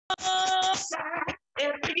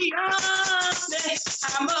in the army.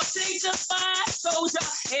 I'm a sanctified soldier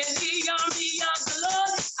in the army of the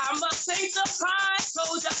Lord. I'm a sanctified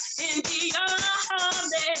soldier in the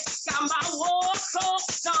army. Got my war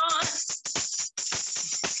clothes on.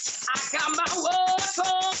 I got my war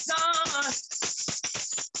clothes on.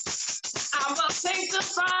 I'm a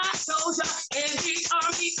sanctified soldier in the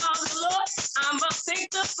army of the Lord. I'm a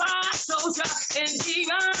sanctified soldier in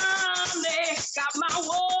the army. Got my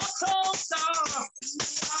war clothes on.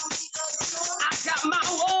 I got my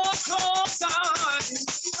war clothes on.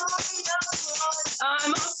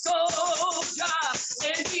 I'm a soldier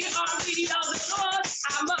in the army of the Lord.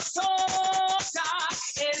 I'm a soldier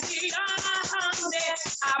in the army.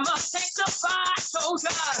 I'm a sanctified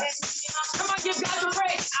soldier. Come on, give God a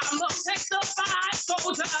praise. I'm a sanctified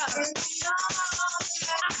soldier.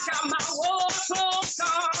 I got my war clothes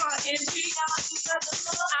on in the army of the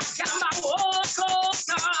Lord. I got my war clothes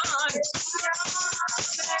on.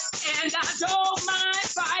 And I don't mind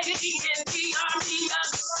fighting in the army of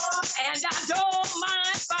the Lord. And I don't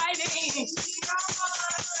mind fighting.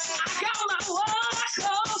 I got my war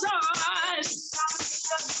clothes on.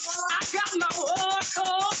 I got my war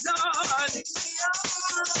clothes on.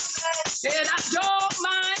 Said I don't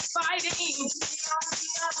mind fighting.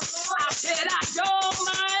 I said I don't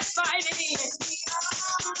mind fighting.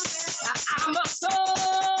 I'm a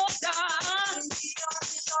soldier.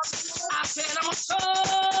 I said I'm a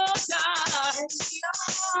soldier.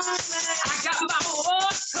 I got my war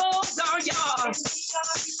clothes on, y'all.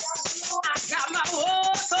 I got my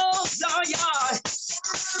war clothes on, y'all.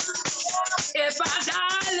 If I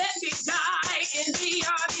die, let me die in the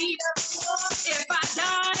army. If I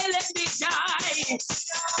die, let me die.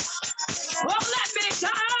 Well, let me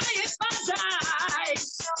die if I die.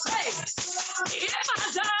 Hey, if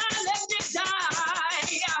I die, let me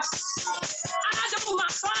die. I don't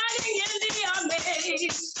mind fighting in the army.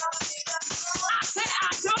 I said I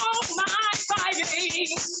don't mind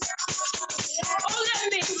fighting. Oh, let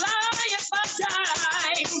me die if I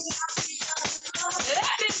die.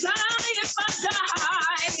 Let me die if I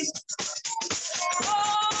die.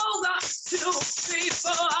 Oh, 1, 2, 3,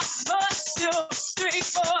 4. 1, 2, 3,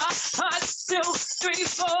 4. 1, 2, 3,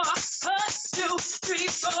 4. 1, 2, 3,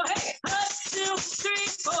 4. Hey, 1, 2, 3,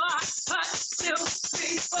 4. 1, 2,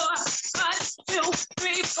 3, 4. 1, 2,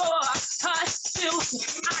 3, 4. 1, 2.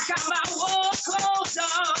 I got my war clothes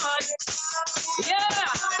on. Yeah,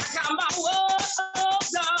 I got my war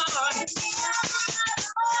clothes on.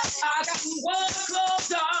 I got my war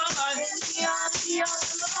clothes on.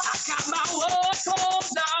 I got my war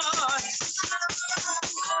clothes on.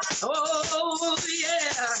 Oh,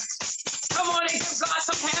 yeah. Come on and give God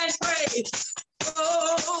some hand praise.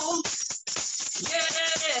 Oh,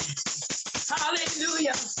 yeah.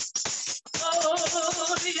 Hallelujah. Oh,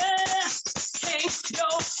 yeah. Can't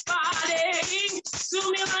nobody do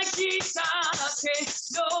me like Jesus. Can't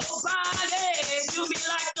nobody do me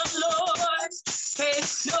like the Lord.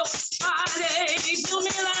 Can't nobody do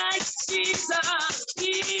me like Jesus.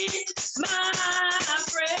 He's my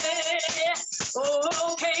friend.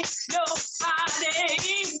 Oh, can't nobody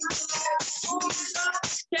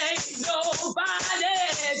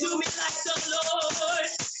do me like the Lord.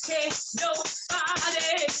 Can't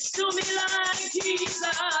nobody do me like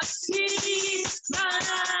Jesus. He's my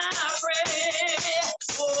friend.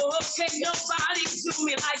 Oh, can't nobody do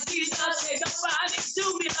me like Jesus. Can't nobody do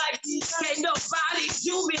me like Jesus. Can't nobody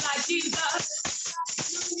do me like Jesus.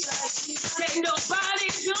 Can't nobody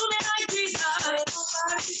do me like Jesus.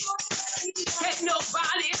 Can't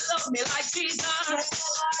nobody love me like Jesus.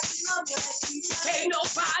 Can't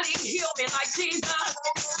nobody heal me like Jesus.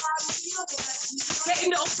 Can't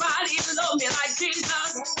nobody love me like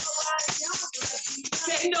Jesus.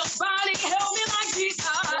 Can't nobody help me like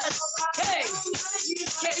Jesus. Hey,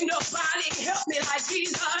 can't nobody help me like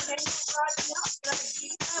Jesus.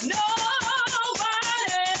 Nobody.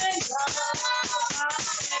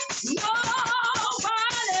 Nobody.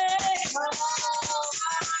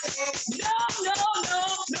 Nobody.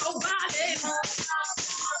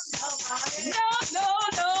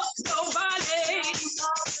 Nobody.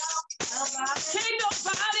 Can't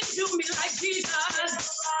nobody do me like Jesus.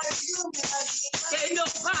 Can't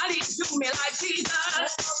nobody do me like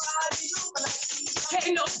Jesus.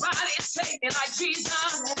 Can't nobody save me like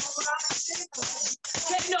Jesus.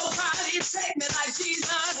 Can't nobody save me like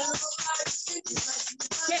Jesus.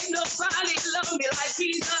 Can't nobody love me like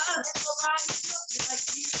Jesus.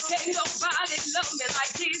 Can't nobody love me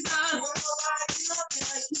like Jesus.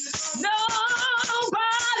 Nobody.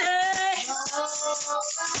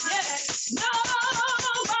 Yeah.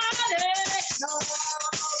 Nobody.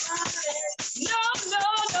 No, no,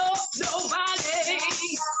 no.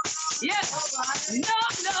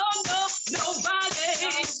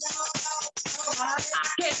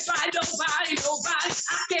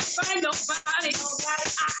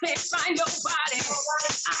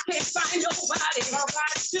 can't find nobody.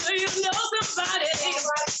 Do you know somebody?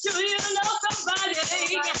 Do you know somebody?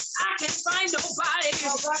 I can't find nobody.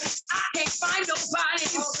 I can't find nobody.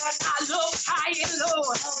 I look high and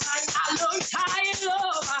low. I look high and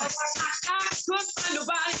low. I couldn't find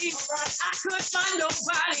nobody. I couldn't find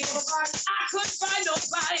nobody. I couldn't find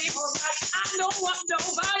nobody. I don't want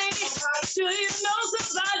nobody. Do you know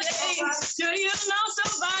somebody? Do you know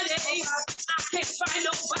somebody? I can't find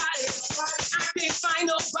nobody. I can't find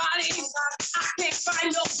nobody. I can't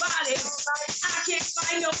find nobody. I can't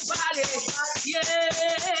find nobody. Yeah,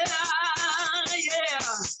 yeah.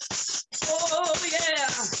 Oh yeah.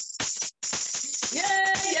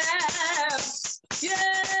 Yeah, yeah.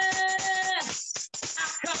 Yeah. I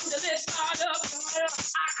come to lift God up.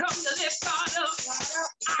 I come to lift God up.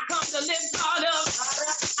 I come to lift God up.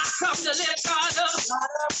 I come to lift God up.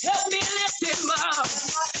 Help me lift him up.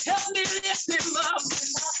 Help me lift him up.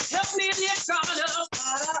 Help me lift God up.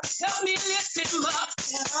 Help me lift him up.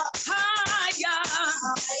 Higher.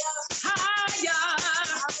 Higher.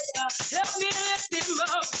 Help me lift him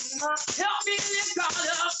up. Help me lift God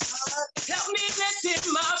up. Help me lift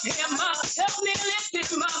him up. Him up. Help me lift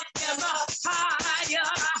him up. Him up. Higher.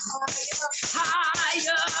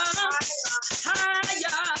 Higher.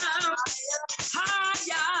 Higher.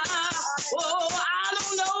 Higher. Oh, I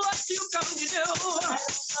don't know what you come to do.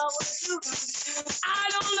 I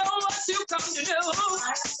don't know what you come to do. Oh,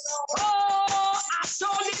 I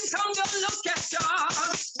saw you come to look at you.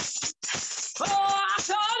 Oh, I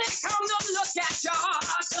saw they come to look at you.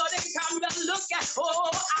 I saw they come to look at. Oh,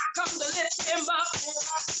 I come to lift him up.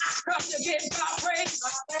 I come to give God praise.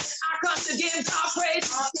 I come to give God praise.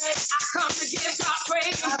 I come to give God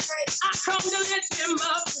praise. I come to lift him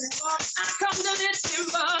up. I come to lift him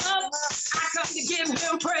up. I come to give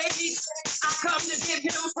him praise. I come to give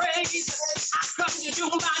him praise. I come to do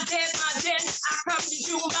my debt, my debt. I come to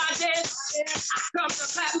do my debt. I come to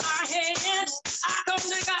clap my hands. I come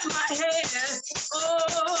to clap my hands. Oh,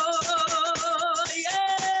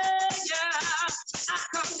 yeah, yeah. I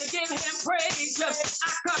come to give him praise.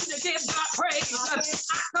 I come to give God praise.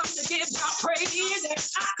 I come to give God praise.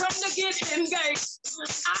 I come to give him thanks.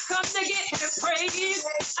 I come to give him praise.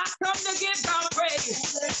 I come to give God praise.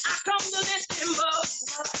 I come to lift him up.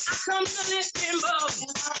 I come to lift him up.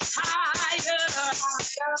 Higher,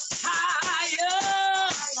 higher,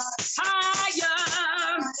 higher,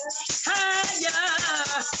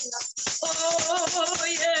 higher. Oh,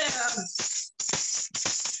 yeah.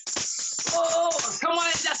 Oh, come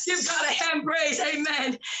on, just give God a hand praise.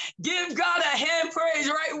 Amen. Give God a hand praise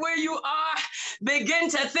right where you are. Begin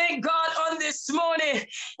to thank God on this morning.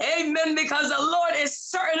 Amen. Because the Lord is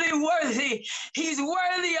certainly worthy. He's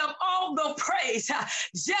worthy of all the praise.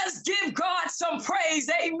 Just give God some praise.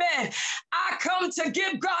 Amen. I come to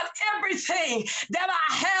give God everything that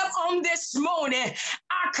I have on this morning.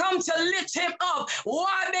 I come to lift him up.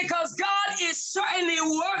 Why? Because God is certainly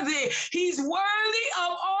worthy. He's worthy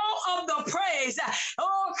of all of the praise.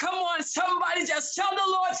 Oh, come on, somebody just tell the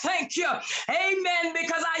Lord thank you. Amen.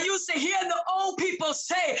 Because I used to hear the old people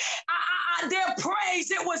say their praise,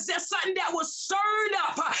 it was just something that was stirred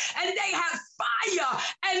up and they had fire.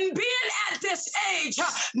 And being at this age,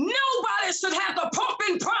 nobody should have to pump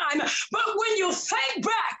in prime. But when you think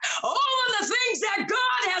back all of the things that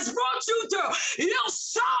God has brought you through, your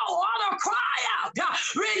soul ought to cry out,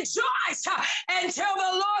 rejoice, and tell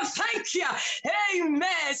the Lord thank you.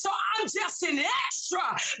 Amen. So I'm just an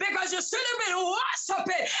extra because you should have been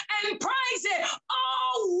worshiping and praising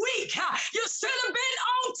all week. You should have been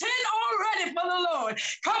on 10 already for the Lord.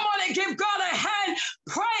 Come on and give God a hand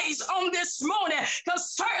praise on this morning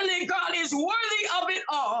because certainly God is worthy of it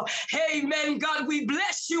all. Amen. God, we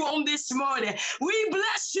bless you on this morning. We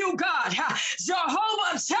bless you, God.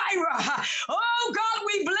 Jehovah Jireh. Oh, God,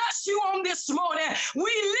 we bless you on this morning.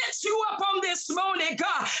 We lift you up on this morning,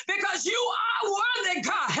 God, because you are worthy,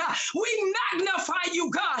 God. We magnify you,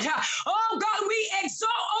 God. Oh, God, we exalt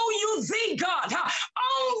you, thee, God,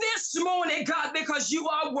 on this morning, God, because you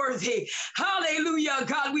are worthy. Hallelujah,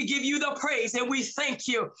 God, we give you the praise and we thank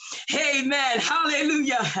you. Amen.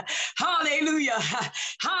 Hallelujah. Hallelujah.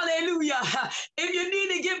 Hallelujah. If you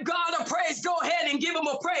need to give God a praise, go ahead and give him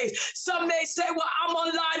a praise. Some may say, well, I'm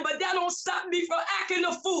online, but that don't stop me from acting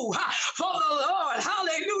a fool for the Lord.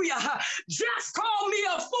 Hallelujah. Just call me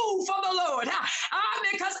a fool for the Lord.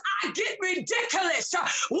 Because I get ridiculous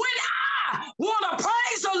when I want to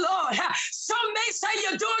praise the Lord. Some may say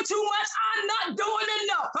you're doing too much. I'm not doing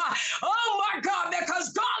enough. Oh my God, because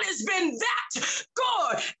God has been that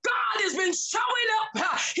good. God has been showing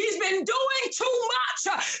up. He's been doing too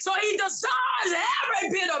much. So he desires every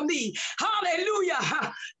bit of me.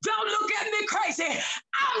 Hallelujah. Don't look at me crazy.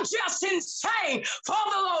 I'm just insane for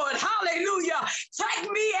the Lord. Hallelujah.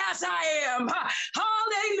 Take me as I am.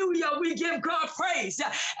 Hallelujah. We give God praise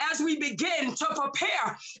as we begin to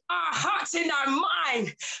prepare our hearts and our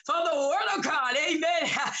mind for the word of God. Amen.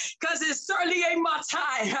 Because it certainly ain't my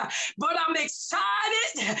time, but I'm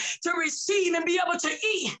excited to receive and be able to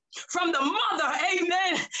eat from the mother.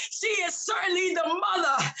 Amen. She is certainly the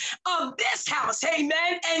mother of this house.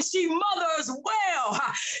 Amen. And she mothers well.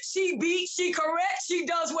 She beats, she corrects, she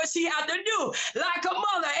does what she had to do like a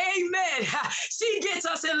mother. Amen. She gets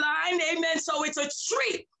us in line. Amen. So it's a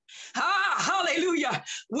treat. Hallelujah.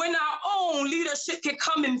 When our own leadership can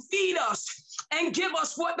come and feed us and give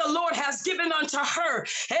us what the Lord has given unto her.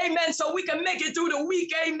 Amen. So we can make it through the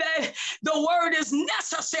week. Amen. The word is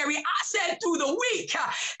necessary. I said through the week.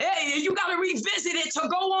 Hey, you got to revisit it to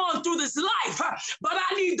go on through this life. But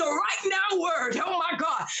I need the right now word. Oh my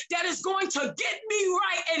God. That is going to get me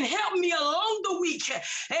right and help me along the week.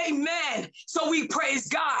 Amen. So we praise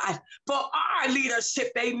God for our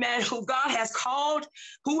leadership. Amen. Who God has called,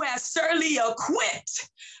 who has certainly equipped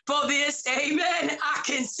for this. Amen. I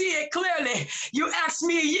can see it clearly. You asked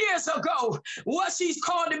me years ago, was she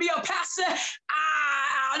called to be a pastor?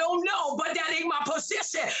 I don't know, but that ain't my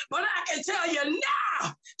position. But I can tell you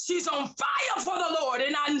now, she's on fire for the Lord.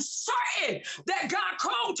 And I'm certain that God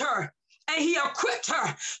called her and he equipped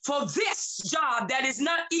her for this job that is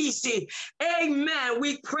not easy. Amen.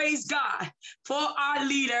 We praise God for our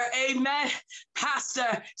leader. Amen.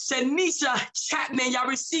 Pastor Shanetia Chapman, y'all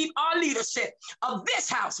receive our leadership of this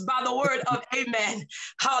house by the word of amen.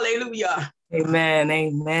 Hallelujah. Amen,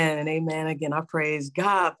 amen, and amen again. I praise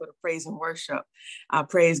God for the praise and worship. I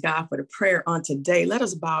praise God for the prayer on today. Let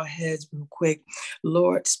us bow our heads real quick.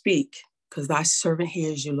 Lord, speak, because thy servant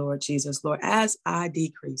hears you, Lord Jesus. Lord, as I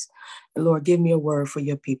decrease, and Lord, give me a word for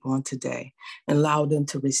your people on today and allow them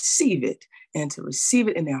to receive it and to receive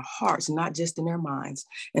it in their hearts, not just in their minds,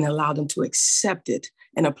 and allow them to accept it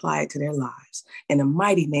and apply it to their lives. In the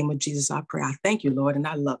mighty name of Jesus, I pray. I thank you, Lord, and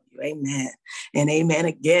I love you. Amen and amen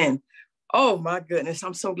again. Oh my goodness,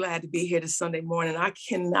 I'm so glad to be here this Sunday morning. I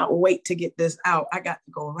cannot wait to get this out. I got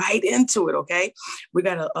to go right into it, okay? We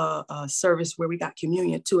got a service where we got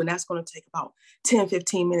communion too, and that's going to take about 10,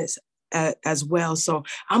 15 minutes as well. So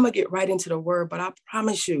I'm going to get right into the word, but I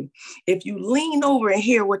promise you, if you lean over and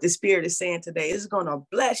hear what the Spirit is saying today, it's going to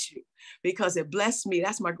bless you because it blessed me.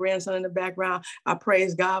 That's my grandson in the background. I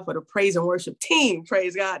praise God for the praise and worship team.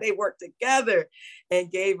 Praise God. They worked together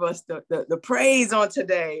and gave us the praise on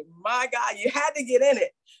today. My God, you had to get in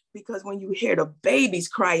it because when you hear the babies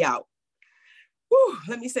cry out, whew,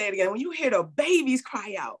 let me say it again. When you hear the babies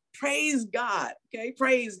cry out, praise God, okay?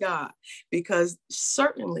 Praise God, because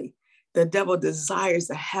certainly the devil desires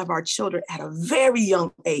to have our children at a very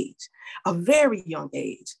young age, a very young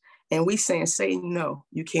age. And we saying, Satan, no,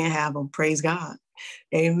 you can't have them. Praise God.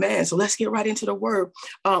 Amen. So let's get right into the word.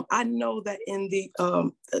 I know that in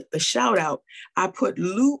the shout out, I put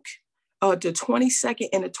Luke the 22nd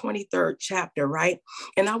and the 23rd chapter, right?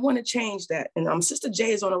 And I want to change that. And Sister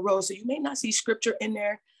J is on the road, so you may not see scripture in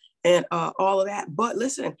there and all of that. But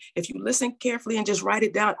listen, if you listen carefully and just write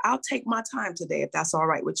it down, I'll take my time today, if that's all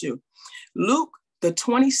right with you. Luke, the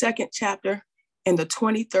 22nd chapter and the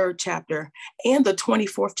 23rd chapter and the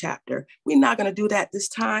 24th chapter. We're not going to do that this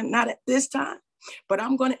time, not at this time, but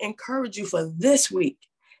I'm going to encourage you for this week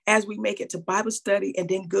as we make it to Bible study and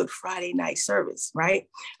then Good Friday night service, right?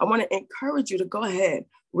 I want to encourage you to go ahead,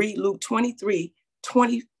 read Luke 23,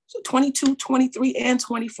 20, 22, 23, and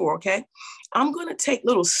 24, okay? I'm going to take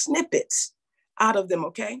little snippets out of them,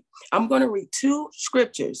 okay? I'm going to read 2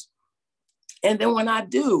 scriptures. And then when I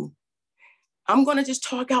do, I'm going to just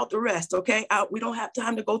talk out the rest, okay? We don't have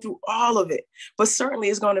time to go through all of it, but certainly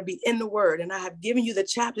it's going to be in the word. And I have given you the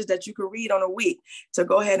chapters that you can read on a week to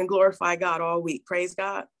go ahead and glorify God all week. Praise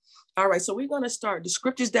God. All right, so we're going to start the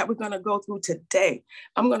scriptures that we're going to go through today.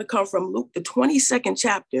 I'm going to come from Luke, the 22nd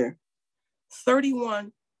chapter,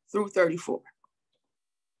 31 through 34.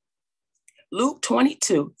 Luke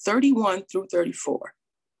 22, 31 through 34.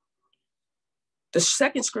 The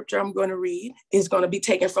second scripture I'm going to read is going to be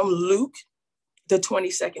taken from Luke, the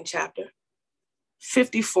 22nd chapter,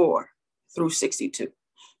 54 through 62.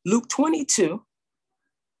 Luke 22,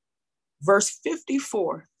 verse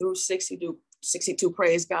 54 through 62,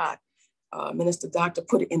 praise God. Minister Doctor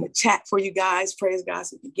put it in the chat for you guys, praise God,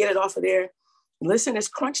 so you can get it off of there. Listen, it's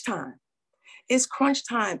crunch time. It's crunch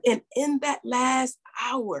time. And in that last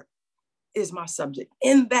hour is my subject.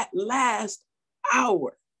 In that last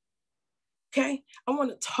hour. Okay, I want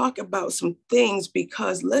to talk about some things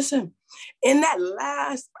because listen, in that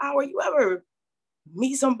last hour, you ever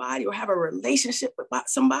meet somebody or have a relationship with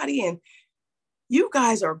somebody and You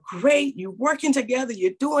guys are great. You're working together.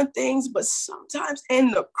 You're doing things. But sometimes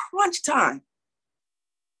in the crunch time,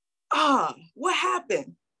 what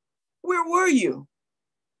happened? Where were you?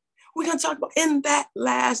 We're going to talk about in that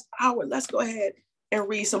last hour. Let's go ahead and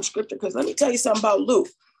read some scripture, because let me tell you something about Luke.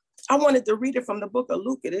 I wanted to read it from the book of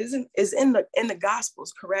Luke. It is in the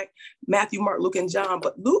Gospels, correct? Matthew, Mark, Luke, and John.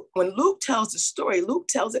 But Luke, when Luke tells the story, Luke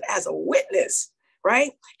tells it as a witness,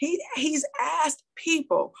 right? He's asked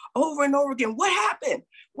people over and over again, what happened?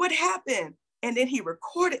 What happened? And then he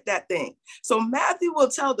recorded that thing. So Matthew will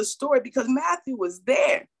tell the story because Matthew was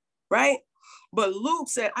there, right? But Luke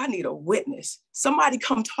said, I need a witness. Somebody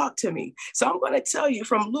come talk to me. So I'm going to tell you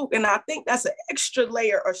from Luke, and I think that's an extra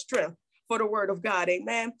layer of strength for the word of God,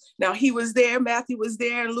 amen. Now he was there, Matthew was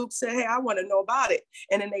there, and Luke said, hey, I want to know about it.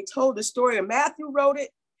 And then they told the story, and Matthew wrote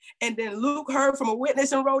it, and then Luke heard from a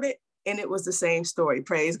witness and wrote it, and it was the same story,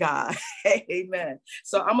 praise God, amen.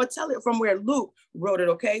 So I'm going to tell it from where Luke wrote it,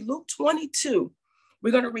 okay? Luke 22,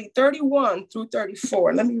 we're going to read 31 through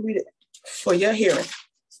 34. Let me read it for your hearing.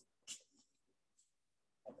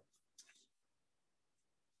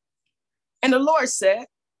 And the Lord said,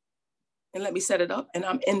 and let me set it up, and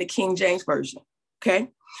I'm in the King James Version, okay?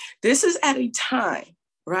 This is at a time,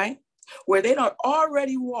 right, where they done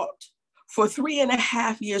already walked for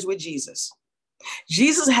 3.5 years with Jesus.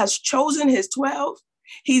 Jesus has chosen his 12.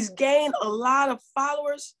 He's gained a lot of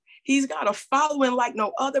followers. He's got a following like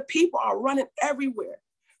no other. People are running everywhere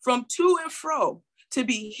from to and fro to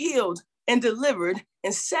be healed and delivered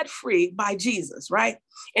and set free by Jesus, right?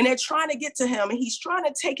 And they're trying to get to him, and he's trying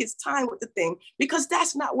to take his time with the thing because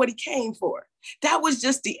that's not what he came for. That was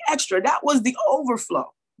just the extra. That was the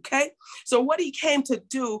overflow, okay? So what he came to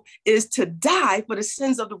do is to die for the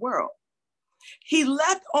sins of the world. He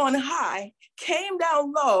left on high, came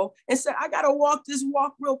down low, and said, I got to walk this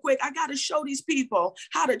walk real quick. I got to show these people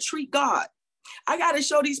how to treat God. I got to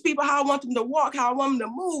show these people how I want them to walk, how I want them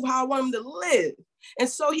to move, how I want them to live. And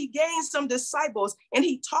so he gained some disciples, and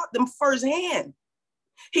he taught them firsthand.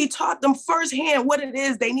 He taught them firsthand what it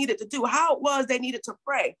is they needed to do, how it was they needed to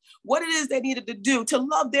pray, what it is they needed to do to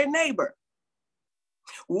love their neighbor,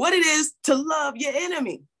 what it is to love your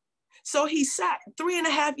enemy. So he sat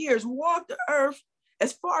 3.5 years, walked the earth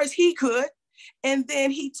as far as he could, and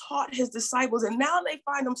then he taught his disciples, and now they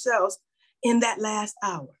find themselves in that last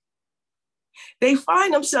hour. They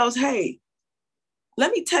find themselves, hey,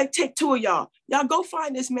 let me take two of y'all. Y'all go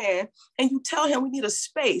find this man, and you tell him we need a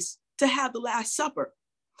space to have the Last Supper.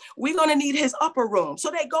 We're going to need his upper room. So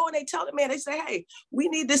they go and they tell the man, they say, hey, we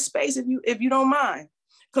need this space if you don't mind,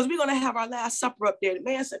 because we're going to have our Last Supper up there. The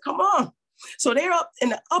man said, come on. So they're up in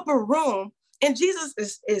the upper room, and Jesus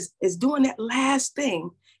is doing that last thing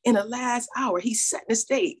in the last hour. He's setting the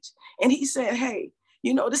stage, and he said, hey,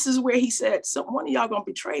 you know, this is where he said, one of y'all going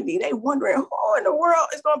to betray me. They wondering, who in the world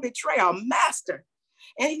is going to betray our master?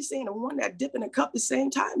 And he's saying, the one that dipped in the cup the same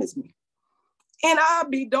time as me. And I'd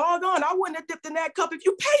be doggone, I wouldn't have dipped in that cup if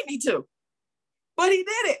you paid me to. But he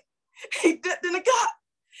did it. He dipped in the cup.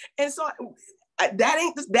 And so that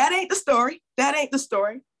ain't the story. That ain't the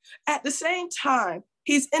story. At the same time,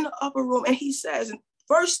 he's in the upper room, and he says in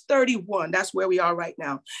verse 31, that's where we are right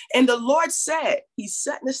now. And the Lord said, he's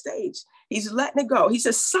setting the stage. He's letting it go. He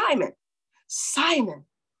says, Simon, Simon,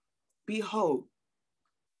 behold,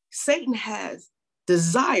 Satan has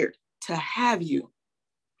desired to have you,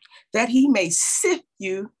 that he may sift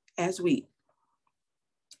you as wheat.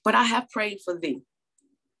 But I have prayed for thee,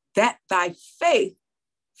 that thy faith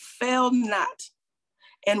fail not.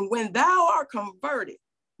 And when thou art converted,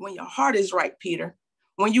 when your heart is right, Peter,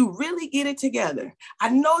 when you really get it together, I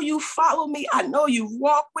know you follow me. I know you've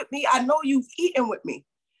walked with me. I know you've eaten with me.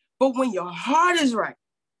 But when your heart is right,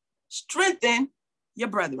 strengthen your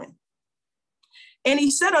brethren. And he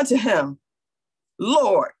said unto him,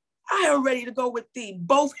 Lord, I am ready to go with thee,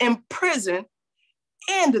 both in prison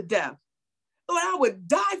and to death. Lord, I would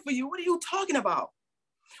die for you. What are you talking about?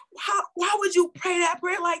 Why would you pray that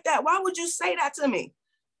prayer like that? Why would you say that to me?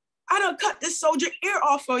 I done cut this soldier ear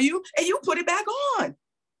off for you, and you put it back on.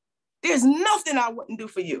 There's nothing I wouldn't do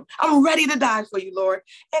for you. I'm ready to die for you, Lord.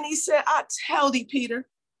 And he said, I tell thee, Peter,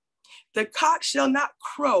 the cock shall not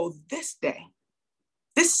crow this day,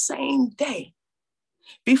 this same day,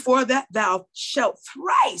 before that thou shalt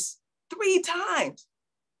thrice, 3 times,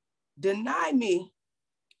 deny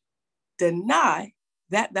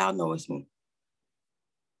that thou knowest me.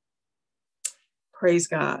 Praise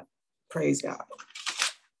God. Praise God.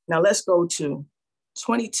 Now let's go to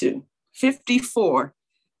 22, 54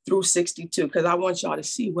 through 62, because I want y'all to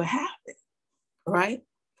see what happened, right?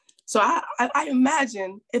 So I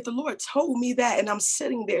imagine if the Lord told me that, and I'm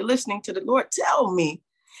sitting there listening to the Lord tell me,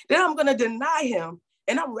 Then I'm going to deny him,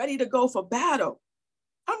 and I'm ready to go for battle.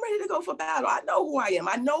 I'm ready to go for battle. I know who I am.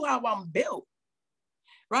 I know how I'm built,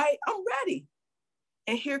 right? I'm ready.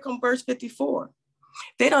 And here come verse 54.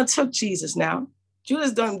 They done took Jesus now.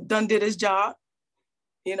 Judas done did his job.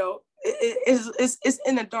 You know, it's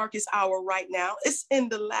in the darkest hour right now. It's in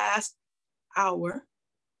the last hour,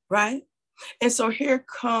 right? And so here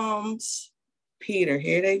comes Peter.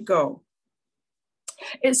 Here they go.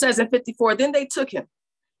 It says in 54, then they took him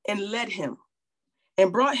and led him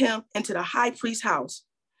and brought him into the high priest's house.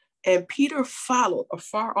 And Peter followed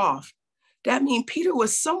afar off. That means Peter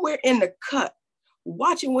was somewhere in the cut,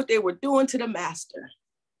 watching what they were doing to the master.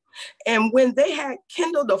 And when they had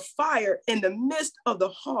kindled a fire in the midst of the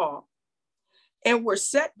hall and were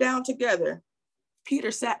sat down together,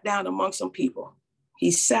 Peter sat down among some people.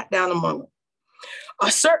 He sat down among them.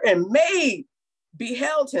 A certain maid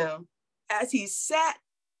beheld him as he sat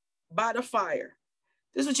by the fire.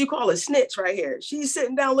 This is what you call a snitch right here. She's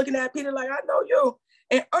sitting down looking at Peter like, I know you,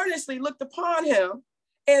 and earnestly looked upon him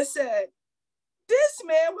and said, this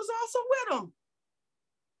man was also with him.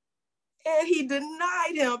 And he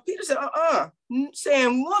denied him. Peter said,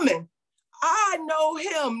 saying, woman, I know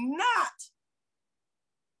him not.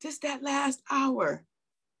 Just that last hour.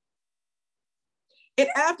 And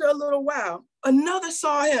after a little while, another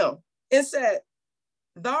saw him and said,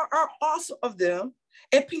 thou art also of them.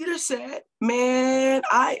 And Peter said, man,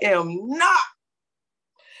 I am not.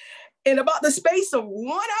 And about the space of 1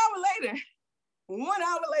 hour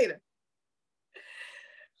later,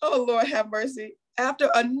 oh Lord have mercy, after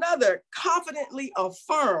another confidently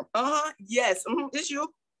affirmed, yes, it's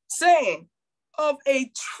you, saying, of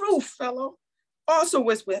a truth, fellow, also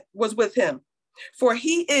was with him. For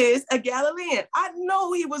he is a Galilean. I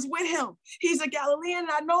know he was with him. He's a Galilean.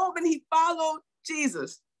 I know him, and he followed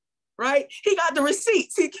Jesus, right? He got the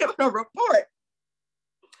receipts. He gave a report.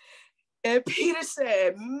 And Peter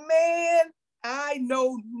said, man, I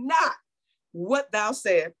know not what thou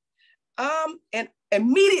said. And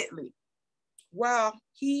immediately, while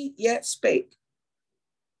he yet spake,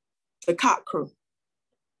 the cock crew.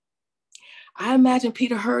 I imagine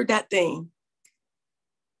Peter heard that thing.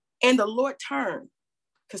 And the Lord turned,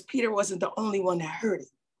 because Peter wasn't the only one that heard it.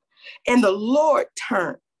 And the Lord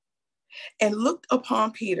turned and looked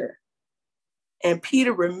upon Peter. And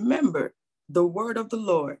Peter remembered the word of the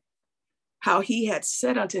Lord, how he had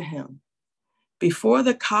said unto him, before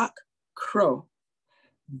the cock crow,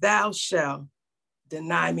 thou shalt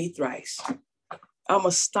deny me thrice. I'm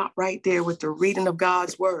going to stop right there with the reading of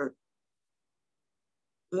God's word.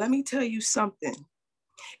 Let me tell you something.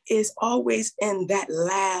 It's always in that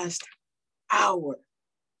last hour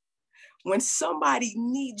when somebody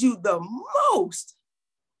needs you the most,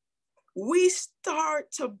 we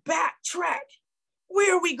start to backtrack.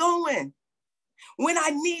 Where are we going? When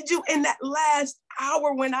I need you in that last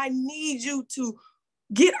hour, when I need you to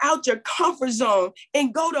get out your comfort zone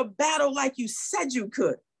and go to battle like you said you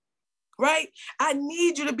could, right? I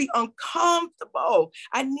need you to be uncomfortable.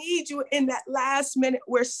 I need you in that last minute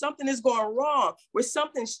where something is going wrong, where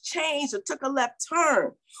something's changed or took a left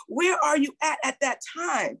turn. Where are you at that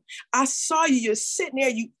time? I saw you, you're sitting there,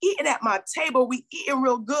 you eating at my table, we eating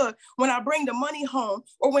real good when I bring the money home,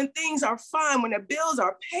 or when things are fine, when the bills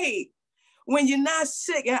are paid, when you're not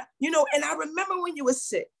sick. And, and I remember when you were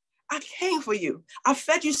sick, I came for you. I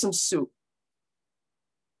fed you some soup.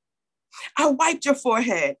 I wiped your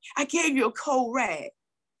forehead. I gave you a cold rag.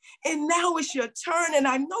 And now it's your turn, and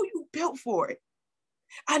I know you built for it.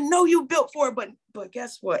 I know you built for it, but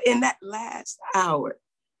guess what? In that last hour,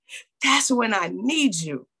 that's when I need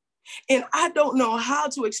you. And I don't know how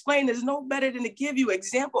to explain this no better than to give you an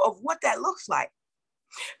example of what that looks like.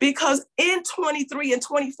 Because in 23 and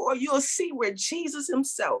 24, you'll see where Jesus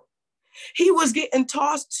himself, he was getting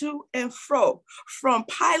tossed to and fro from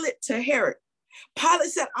Pilate to Herod. Pilate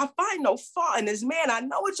said, I find no fault in this man. I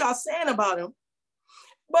know what y'all saying about him,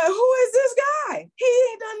 but who is this guy? He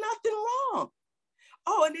ain't done nothing wrong.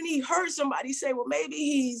 Oh, and then he heard somebody say, well, maybe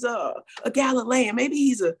he's a Galilean. Maybe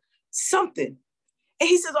he's a something. And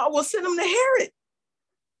he says, oh, well, send him to Herod.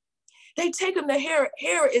 They take him to Herod.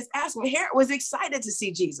 Herod is asking. Herod was excited to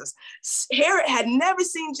see Jesus. Herod had never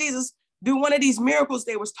seen Jesus do one of these miracles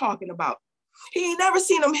they was talking about. He ain't never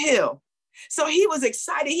seen him heal. So he was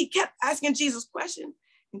excited. He kept asking Jesus questions,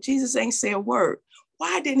 and Jesus ain't say a word.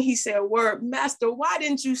 Why didn't he say a word? Master, why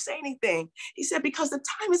didn't you say anything? He said, because the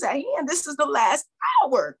time is at hand. This is the last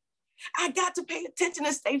hour. I got to pay attention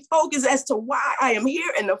and stay focused as to why I am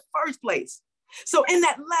here in the first place. So in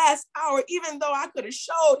that last hour, even though I could have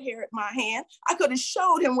showed Herod my hand, I could have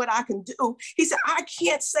showed him what I can do. He said, I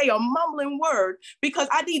can't say a mumbling word because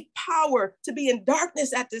I need power to be in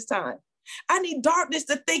darkness at this time. I need darkness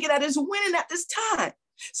to think that it's winning at this time.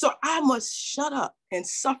 So I must shut up and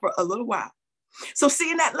suffer a little while. So see,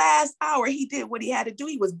 in that last hour, he did what he had to do.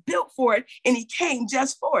 He was built for it and he came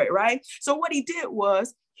just for it, right? So what he did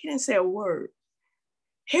was he didn't say a word.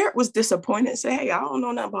 Herod was disappointed and said, hey, I don't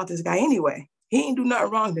know nothing about this guy anyway. He ain't do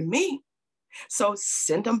nothing wrong to me. So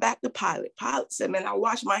send him back to Pilate. Pilate said, man, I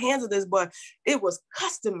washed my hands of this, but it was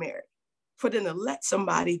customary for them to let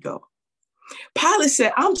somebody go. Pilate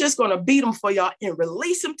said, I'm just going to beat him for y'all and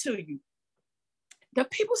release him to you. The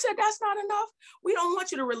people said, that's not enough. We don't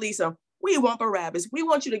want you to release him. We want Barabbas. We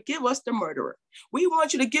want you to give us the murderer. We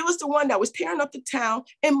want you to give us the one that was tearing up the town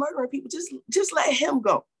and murdering people. Just let him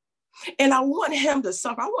go. And I want him to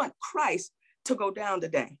suffer. I want Christ to go down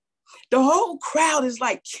today. The whole crowd is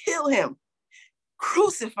like, kill him,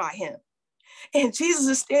 crucify him. And Jesus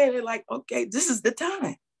is standing there like, okay, this is the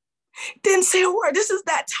time. Didn't say a word. This is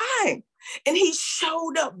that time. And he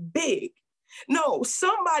showed up big. No,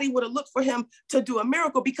 somebody would have looked for him to do a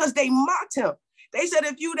miracle because they mocked him. They said,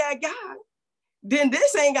 if you that guy, then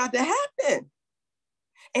this ain't got to happen.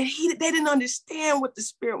 And they didn't understand what the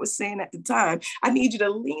Spirit was saying at the time. I need you to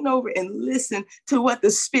lean over and listen to what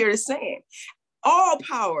the Spirit is saying. All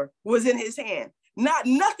power was in his hand.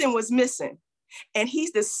 Nothing was missing. And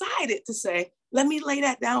he's decided to say, let me lay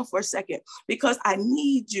that down for a second because I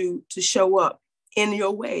need you to show up in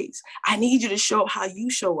your ways. I need you to show up how you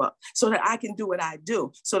show up so that I can do what I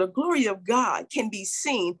do. So the glory of God can be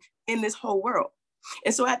seen in this whole world.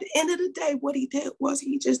 And so at the end of the day, what he did was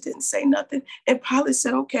he just didn't say nothing. And Pilate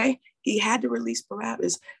said, okay, he had to release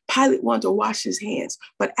Barabbas. Pilate wanted to wash his hands,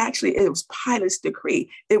 but actually it was Pilate's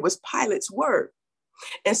decree. It was Pilate's word.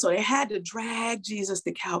 And so they had to drag Jesus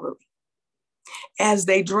to Calvary. As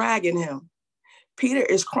they dragging him, Peter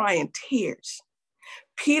is crying tears.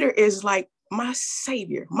 Peter is like, my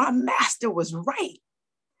Savior, my master was right.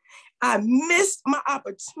 I missed my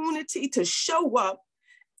opportunity to show up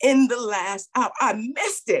in the last hour. I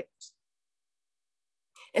missed it.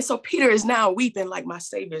 And so Peter is now weeping like my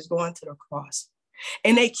Savior is going to the cross.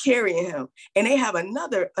 And they carry him. And they have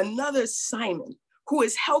another Simon who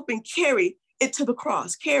is helping carry it to the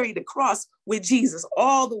cross, carry the cross with Jesus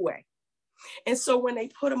all the way. And so when they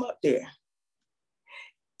put him up there,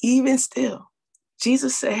 even still,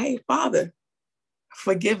 Jesus said, hey, Father,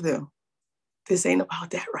 forgive them. This ain't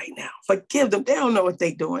about that right now. Forgive them. They don't know what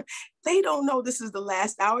they're doing. They don't know this is the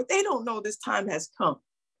last hour. They don't know this time has come.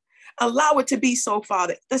 Allow it to be so,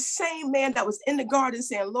 Father. The same man that was in the garden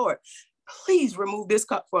saying, Lord, please remove this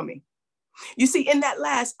cup from me. You see, in that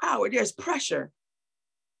last hour, there's pressure.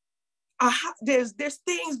 There's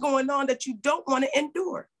things going on that you don't want to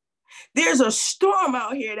endure. There's a storm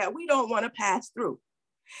out here that we don't want to pass through.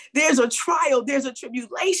 There's a trial, there's a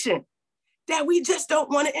tribulation that we just don't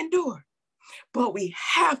want to endure. But we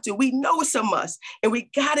have to. We know it's a must. And we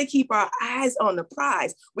got to keep our eyes on the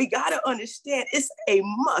prize. We got to understand it's a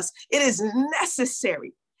must. It is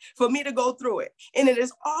necessary for me to go through it. And it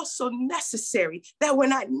is also necessary that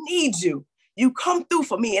when I need you, you come through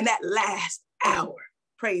for me in that last hour.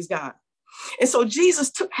 Praise God. And so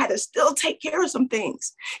Jesus had to still take care of some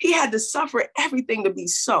things. He had to suffer everything to be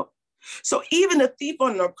so. So even the thief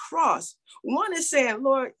on the cross, one is saying,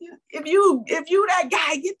 Lord, if you that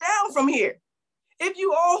guy, get down from here. If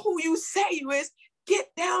you are who you say you is, get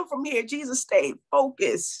down from here. Jesus stayed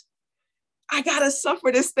focused. I got to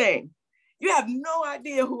suffer this thing. You have no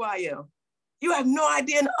idea who I am. You have no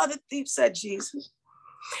idea. And the other thief said, Jesus,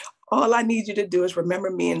 all I need you to do is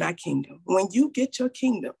remember me in thy kingdom. When you get your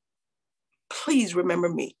kingdom, please remember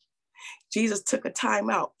me. Jesus took a time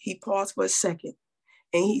out. He paused for a second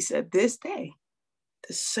and he said, this day,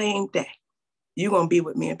 the same day, you're going to be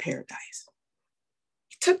with me in paradise.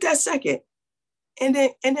 He took that second and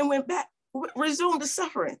then went back, resumed the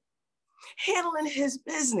suffering, handling his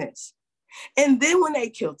business. And then when they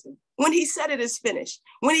killed him, when he said it is finished,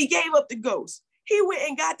 when he gave up the ghost, he went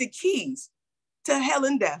and got the keys to hell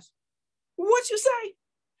and death. What you say?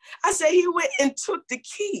 I said he went and took the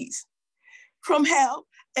keys from hell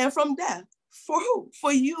and from death. For who?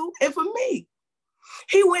 For you and for me.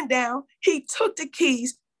 He went down, he took the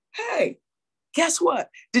keys. Hey, guess what?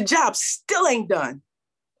 The job still ain't done.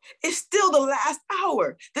 It's still the last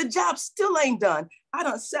hour. The job still ain't done. I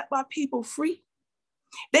done set my people free.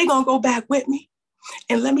 They gonna go back with me.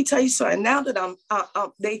 And let me tell you something, now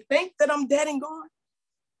that they think that I'm dead and gone,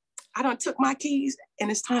 I done took my keys and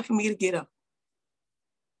it's time for me to get up.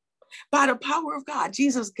 By the power of God,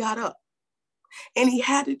 Jesus got up. And he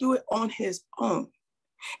had to do it on his own.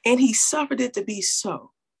 And he suffered it to be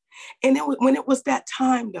so. And when it was that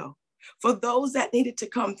time, though, for those that needed to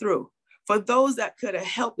come through, for those that could have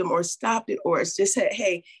helped him or stopped it or just said,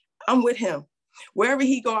 hey, I'm with him. Wherever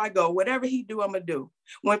he go, I go. Whatever he do, I'm going to do.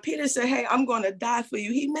 When Peter said, hey, I'm going to die for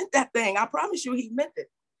you, he meant that thing. I promise you he meant it.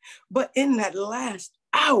 But in that last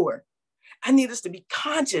hour, I need us to be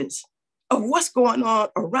conscious of what's going on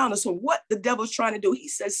around us and what the devil's trying to do. He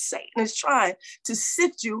says Satan is trying to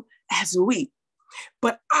sift you as wheat.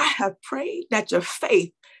 But I have prayed that your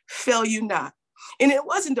faith fail you not. And it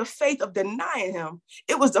wasn't the faith of denying him.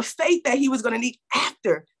 It was the faith that he was going to need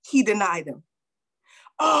after he denied him.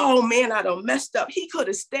 Oh man, I done messed up. He could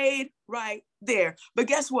have stayed right there. But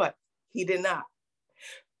guess what? He did not.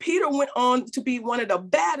 Peter went on to be one of the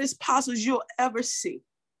baddest apostles you'll ever see.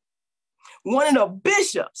 One of the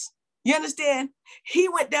bishops. You understand? He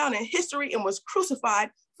went down in history and was crucified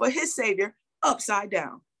for his Savior upside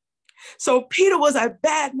down. So Peter was a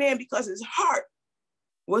bad man because his heart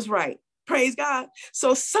was right. Praise God.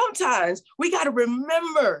 So sometimes we got to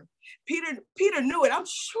remember, Peter knew it. I'm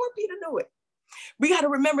sure Peter knew it. We got to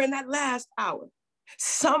remember in that last hour,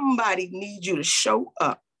 somebody needs you to show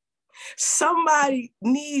up. Somebody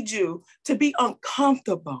needs you to be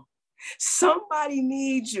uncomfortable. Somebody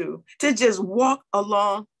needs you to just walk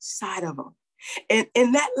alongside of them. And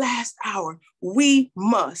in that last hour, we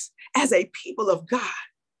must, as a people of God,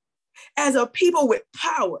 as a people with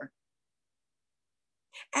power,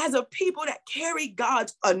 as a people that carry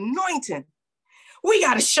God's anointing, we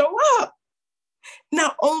got to show up.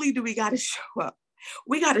 Not only do we got to show up,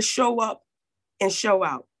 we got to show up and show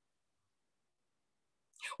out.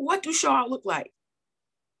 What do show out look like?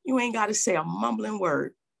 You ain't got to say a mumbling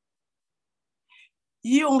word.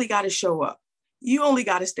 You only got to show up. You only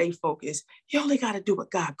got to stay focused. You only got to do what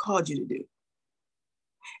God called you to do.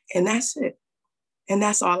 And that's it. And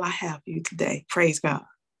that's all I have for you today. Praise God.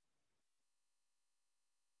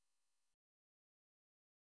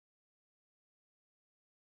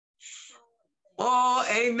 Oh,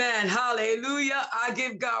 amen. Hallelujah. I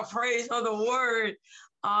give God praise for the word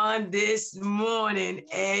on this morning.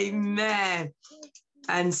 Amen.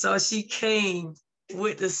 And so she came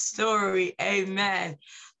with the story. Amen.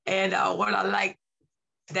 And what I like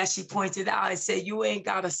that she pointed out, I said, you ain't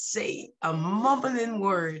got to say a mumbling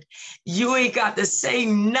word. You ain't got to say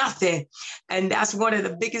nothing. And that's one of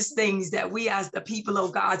the biggest things that we as the people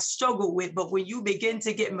of God struggle with. But when you begin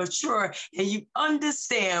to get mature and you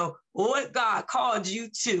understand what God called you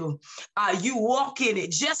to, you walk in it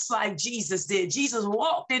just like Jesus did. Jesus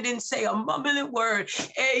walked in and say a mumbling word.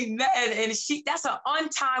 Amen. And that's an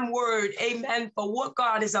on-time word. Amen. For what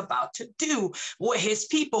God is about to do with his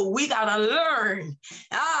people. We got to learn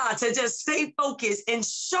to just stay focused and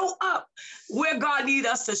show up where God needs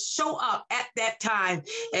us to show up at that time.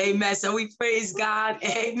 Amen. So we praise God.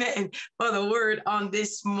 Amen. For the word on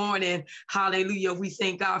this morning. Hallelujah. We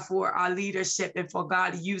thank God for our leadership and for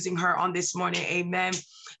God using her on this morning. Amen.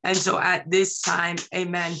 And so at this time,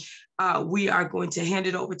 amen, we are going to hand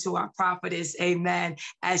it over to our prophetess. Amen.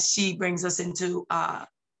 As she brings us into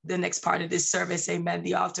the next part of this service. Amen.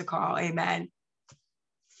 The altar call. Amen.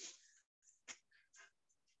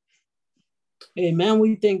 Amen.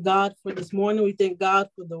 We thank God for this morning. We thank God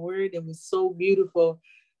for the word. It was so beautiful.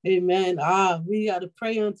 Amen. We got to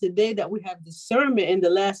pray on today that we have discernment in the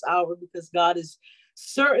last hour because God is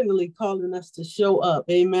certainly calling us to show up.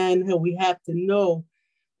 Amen. And we have to know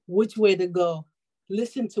which way to go.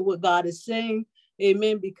 Listen to what God is saying.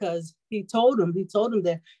 Amen. Because he told him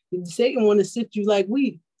that Satan want to sift you like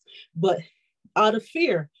wheat. But out of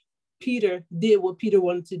fear, Peter did what Peter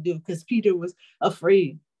wanted to do because Peter was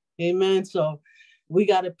afraid. Amen. So we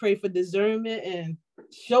got to pray for discernment and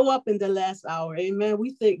show up in the last hour. Amen.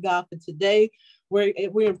 We thank God for today. We're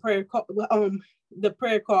in prayer call, the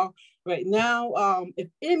prayer call right now. If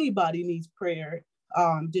anybody needs prayer,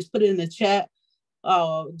 just put it in the chat.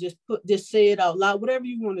 Just say it out loud. Whatever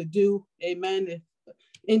you want to do. Amen. If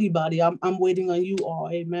anybody, I'm waiting on you all.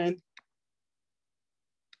 Amen.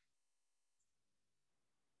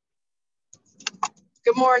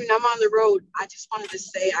 Good morning. I'm on the road. I just wanted to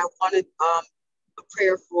say I wanted a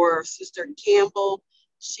prayer for Sister Campbell.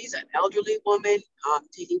 She's an elderly woman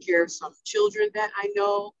taking care of some children that I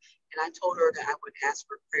know, and I told her that I would ask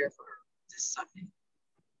for prayer for her this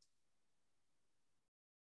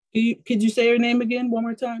Sunday. Could you say her name again one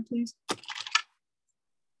more time, please?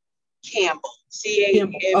 Campbell.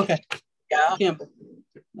 C-A-M-B. Okay. Yeah. Campbell.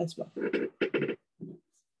 That's fine.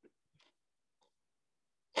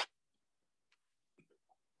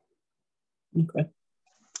 Okay.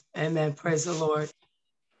 Amen. Praise the Lord.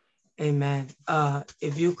 Amen.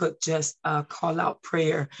 If you could just call out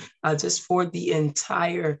prayer just for the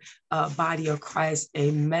entire body of Christ.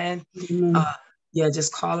 Amen. Yeah,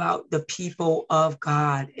 just call out the people of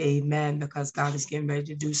God. Amen. Because God is getting ready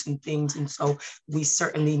to do some things. And so we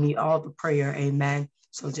certainly need all the prayer. Amen.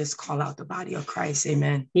 So just call out the body of Christ.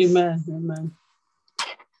 Amen. Amen. Amen.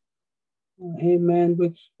 Amen.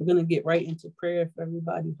 We're going to get right into prayer if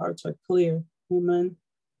everybody's hearts are clear. Amen.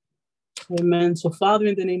 Amen. So, Father,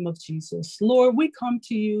 in the name of Jesus, Lord, we come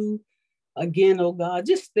to you again, oh God,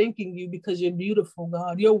 just thanking you because you're beautiful,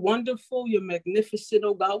 God. You're wonderful. You're magnificent,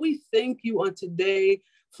 oh God. We thank you on today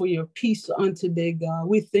for your peace on today, God.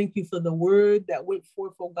 We thank you for the word that went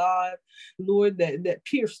forth, oh God, Lord, that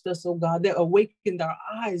pierced us, oh God, that awakened our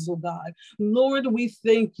eyes, oh God. Lord, we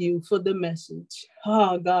thank you for the message.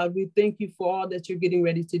 Oh God, we thank you for all that you're getting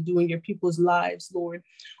ready to do in your people's lives, Lord,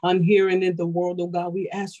 on here and in the world, oh God. We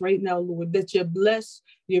ask right now, Lord, that you bless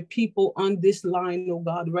your people on this line, oh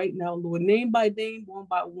God, right now, Lord, name by name, one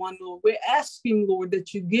by one, Lord. We're asking, Lord,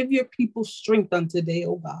 that you give your people strength on today,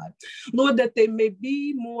 oh God. Lord, that they may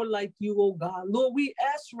be more like you, oh God. Lord, we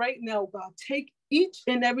ask right now, God, take each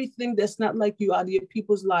and everything that's not like you out of your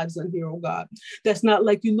people's lives on here, oh God. That's not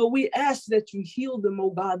like you, Lord. We ask that you heal them, oh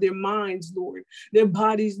God, their minds, Lord, their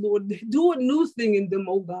bodies, Lord. Do a new thing in them,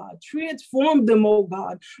 oh God. Transform them, oh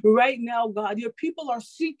God. Right now, God, your people are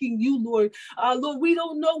seeking you, Lord. Lord, we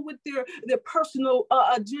don't know what their personal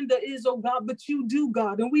agenda is, oh God, but you do,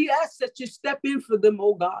 God. And we ask that you step in for them,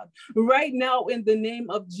 oh God. Right now, in the name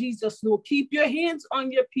of Jesus, Lord, keep your hands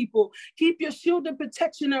on your people. Keep your shield of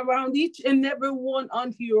protection around each and every one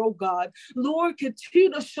on here, oh God. Lord,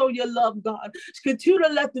 continue to show your love, God. Continue to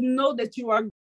let them know that you are